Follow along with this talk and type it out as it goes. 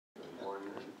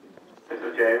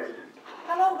James.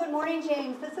 Hello, good morning,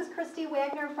 James. This is Christy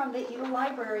Wagner from the Eagle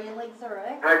Library in Lake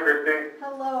Zurich. Hi, Christy.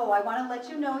 Hello, I want to let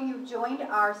you know you've joined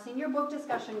our senior book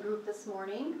discussion group this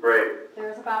morning. Great.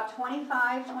 There's about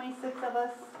 25, 26 of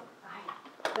us.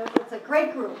 It's a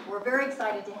great group. We're very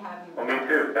excited to have you. Well, me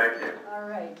too. Thank you. All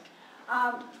right.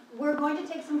 We're going to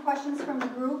take some questions from the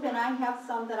group, and I have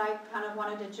some that I kind of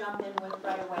wanted to jump in with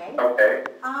right away. Okay.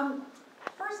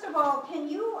 First of all, can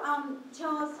you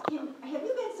tell us, have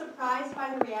you been surprised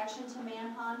by the reaction to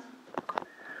Manhunt?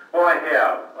 Well, I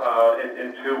have,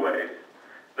 in two ways.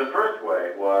 The first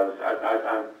way was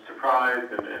I'm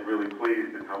surprised and really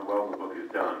pleased at how well the book is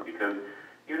done, because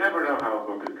you never know how a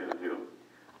book is going to do.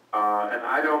 And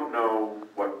I don't know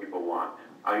what people want.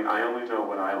 I only know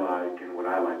what I like and what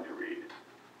I like to read.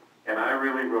 And I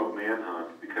really wrote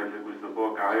Manhunt because it was the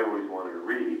book I always wanted to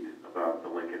read about the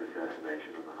Lincoln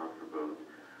assassination and the hunt for Booth,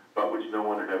 but which no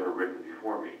one had ever written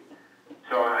before me.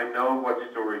 So I know what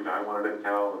stories I wanted to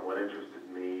tell and what interested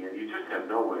me, and you just have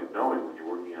no way of knowing when you're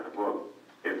working on a book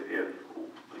if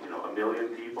you know, 1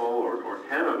 million people or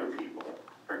 10 other people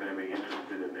are going to be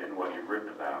interested in what you've written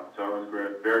about. So I was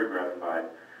very gratified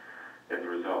as a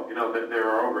result. You know, there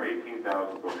are over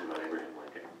 18,000 books about Abraham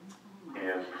Lincoln,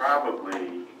 and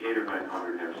probably 800 or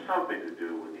 900 have something to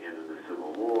do with the end of the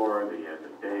Civil War, the end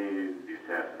of days, the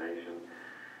assassination.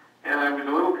 And I was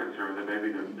a little concerned that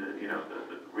maybe the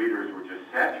readers were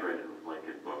just saturated with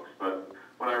Lincoln books. But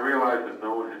when I realized that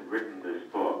no one had written this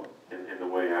book in the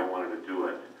way I wanted to do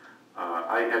it,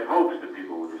 I had hopes that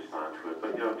people would respond to it.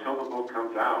 But until the book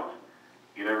comes out,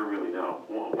 you never really know.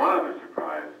 One other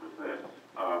surprise was this.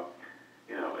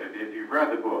 If you've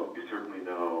read the book, you certainly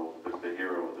know that the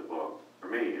hero of the book, for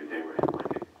me, is Abraham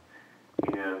Lincoln.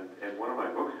 And at one of my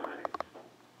book signings,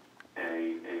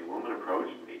 a woman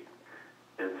approached me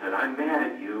and said, "I'm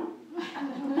mad at you."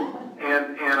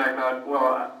 and I thought,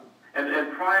 well,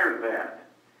 and prior to that,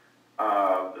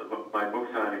 my book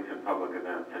signings and public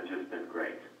events had just been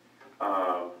great.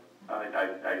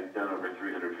 I've done over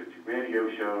 350 radio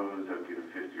shows, I've given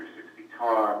 50 or 60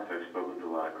 talks, I've spoken to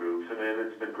a lot of groups, and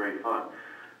it's been great fun.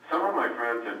 Some of my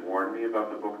friends had warned me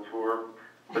about the book tour,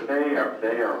 but they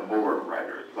are horror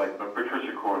writers. Like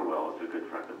Patricia Cornwell is a good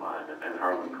friend of mine, and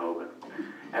Harlan Coben.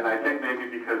 And I think maybe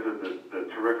because of the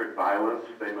terrific violence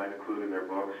they might include in their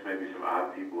books, maybe some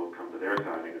odd people have come to their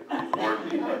signings and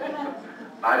warned me.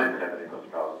 I didn't have any of those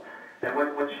problems. And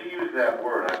when she used that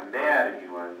word, "I'm mad at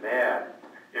you, I'm mad,"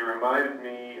 it reminded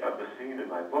me of the scene in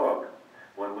my book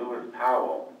when Lewis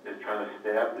Powell is trying to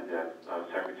stab to death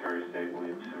Secretary of State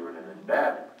William Seward in his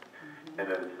bed. And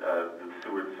as the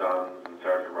Seward sons and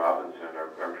Sergeant Robinson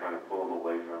are trying to pull him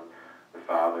away from the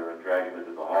father and drag him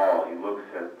into the hall, he looks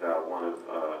at one of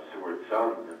Seward's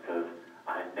sons and says,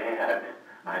 "I'm mad,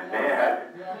 I'm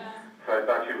mad." So I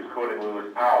thought she was quoting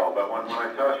Lewis Powell, but when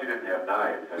I saw she didn't have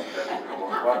knives, I said,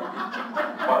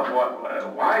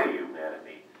 why are you mad at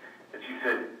me? And she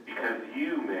said, "Because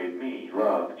you made me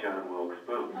love John Wilkes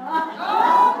Booth."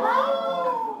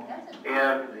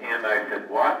 And I said,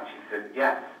 "What?" She said,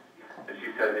 "Yes." And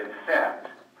she said, "In fact,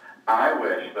 I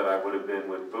wish that I would have been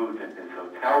with Booth in his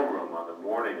hotel room on the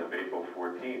morning of April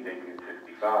 14th,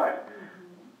 1865.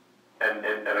 And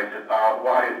I said,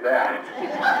 "Why is that?"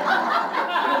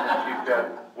 She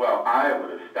said, "Well, I would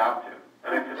have stopped him."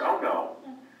 And I said, "Oh no.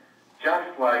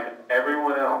 Just like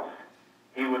everyone else,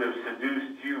 he would have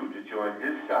seduced you to join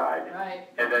his side, right,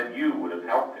 and then you would have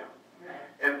helped him." Right.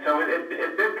 And so it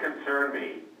did concern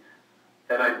me.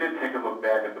 And I did take a look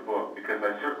back at the book because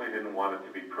I certainly didn't want it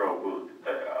to be pro-Booth.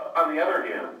 On the other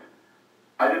hand,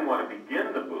 I didn't want to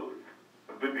begin the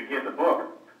book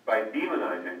by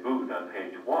demonizing Booth on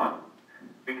page 1,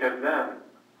 because then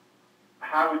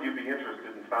how would you be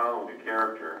interested in following a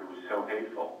character who was so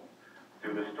hateful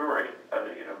through the story?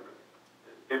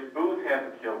 If Booth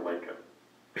hadn't killed Lincoln,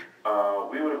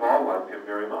 we would have all liked him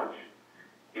very much.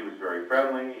 He was very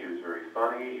friendly, he was very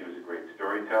funny, he was a great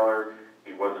storyteller.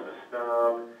 He wasn't a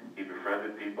snub. He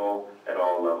befriended people at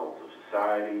all levels of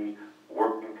society,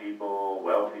 working people,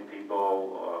 wealthy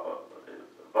people,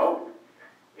 both.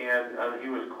 And he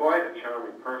was quite a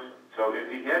charming person. So if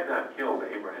he had not killed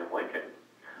Abraham Lincoln,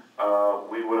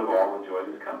 we would have all enjoyed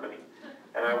his company.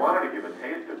 And I wanted to give a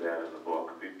taste of that in the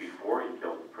book before he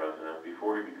kills the president,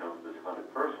 before he becomes this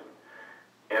hunted person.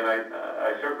 And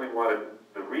I certainly wanted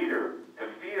the reader to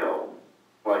feel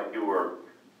like you were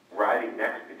riding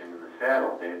next to him in the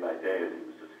saddle day by day as he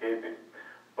was escaping.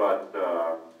 But,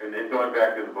 and then going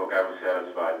back to the book, I was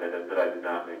satisfied that I did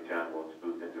not make John Wilkes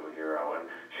Booth into a hero. And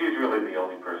she's really the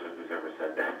only person who's ever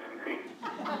said that to me.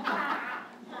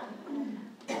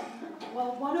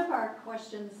 Well, one of our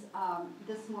questions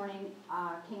this morning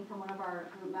came from one of our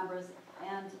group members,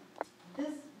 and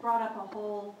this brought up a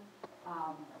whole,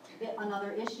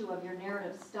 another issue of your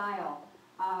narrative style.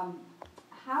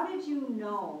 How did you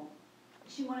know,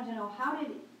 she wanted to know, how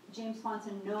did James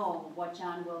Swanson know what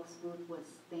John Wilkes Booth was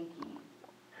thinking?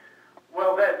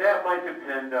 Well, that might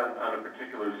depend on a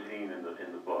particular scene in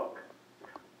the book.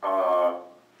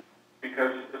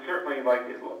 Because certainly, like,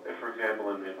 for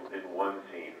example, in one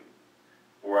scene,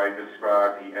 where I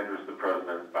described he enters the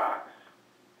president's box,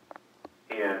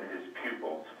 and his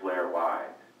pupils flare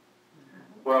wide.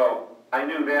 Well, I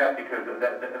knew that because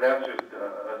that's just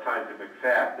a scientific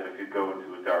fact, that if you go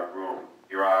into a dark room,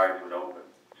 your eyes would open.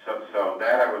 So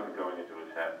that I wasn't going into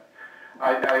his head.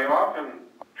 I often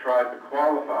tried to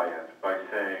qualify it by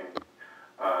saying,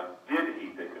 did he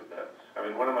think of this? I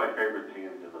mean, one of my favorite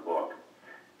scenes in the book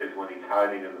is when he's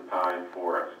hiding in the pine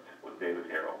forest with David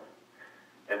Harold.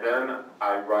 And then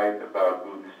I write about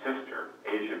Booth's sister,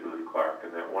 Asia Booth Clark,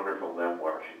 and that wonderful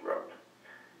memoir she wrote.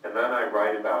 And then I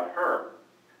write about her,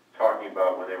 talking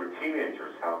about when they were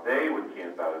teenagers, how they would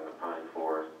camp out in the pine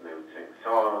forest, and they would sing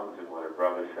songs, and what her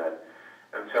brother said.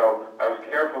 And so I was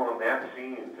careful in that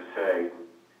scene to say,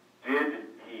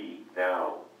 did he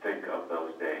now think of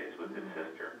those days with his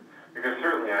sister? Because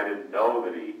certainly I didn't know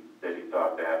that he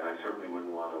thought that, and I certainly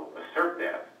wouldn't want to assert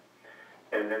that.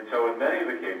 And so in many of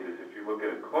the cases, if you look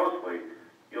at it closely,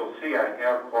 you'll see I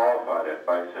have qualified it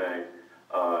by saying,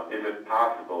 is it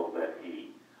possible that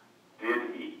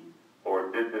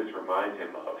or did this remind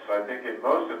him of? So I think in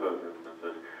most of those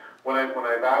instances, when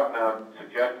I've out and out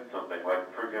suggested something,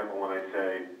 like, for example, when I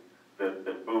say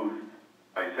that Booth,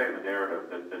 I say in the narrative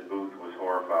that Booth was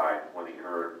horrified when he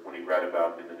read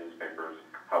about in the newspapers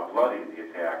how bloody the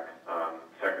attack on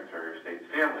Secretary of State's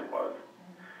family was.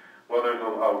 Well, there's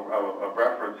a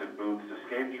reference in Booth's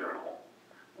escape journal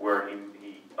where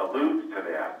he alludes to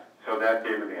that, so that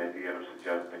gave me the idea of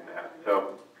suggesting that.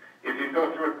 So if you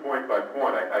go through it point by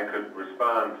point, I could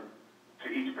respond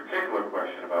to each particular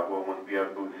question about, well, when we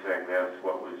have Booth saying this,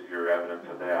 what was your evidence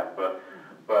of that?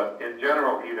 But in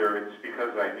general, either it's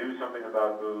because I knew something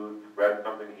about Booth, read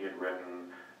something he had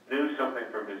written, knew something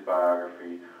from his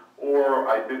biography, or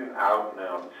I didn't out and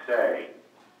out say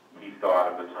he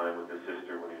thought of the time with his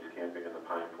sister when he was camping in the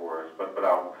pine forest. But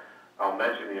I'll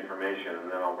mention the information,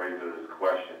 and then I'll raise it as a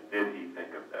question. Did he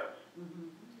think of this?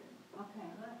 Mm-hmm. Okay,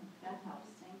 that helps.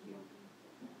 Thank you.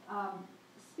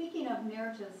 Speaking of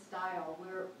narrative style,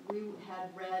 we had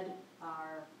read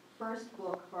our first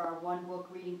book for our one-book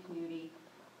reading community.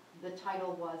 The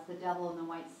title was The Devil in the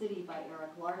White City by Eric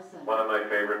Larson. One of my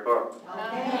favorite books.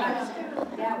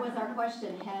 Okay, that was our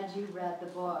question. Had you read the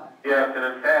book? Yes,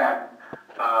 and in fact,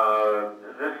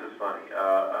 this is funny.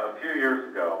 A few years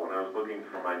ago, when I was looking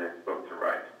for my next book to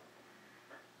write,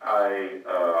 I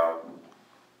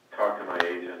talked to my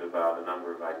agent about a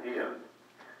number of ideas.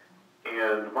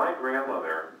 And my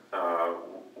grandmother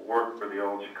worked for the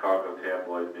old Chicago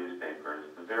tabloid newspapers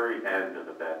at the very end of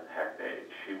the Ben Hecht age.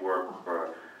 She worked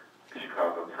for the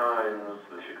Chicago Times,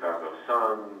 the Chicago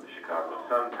Sun, the Chicago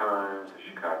Sun-Times, the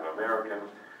Chicago American.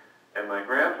 And my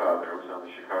grandfather was on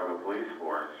the Chicago police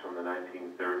force from the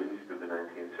 1930s to the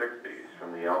 1960s,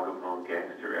 from the Al Capone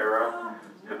gangster era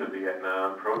to the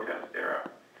Vietnam protest era.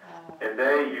 And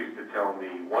they used to tell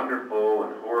me wonderful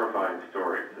and horrifying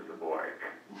stories as a boy.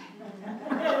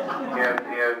 And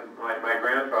my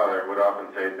grandfather would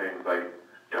often say things like,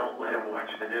 don't let him watch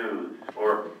the news,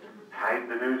 or hide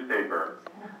the newspaper.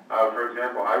 For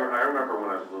example, I remember when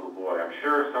I was a little boy, I'm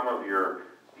sure some of your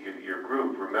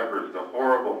group remembers the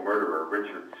horrible murderer,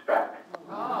 Richard Speck,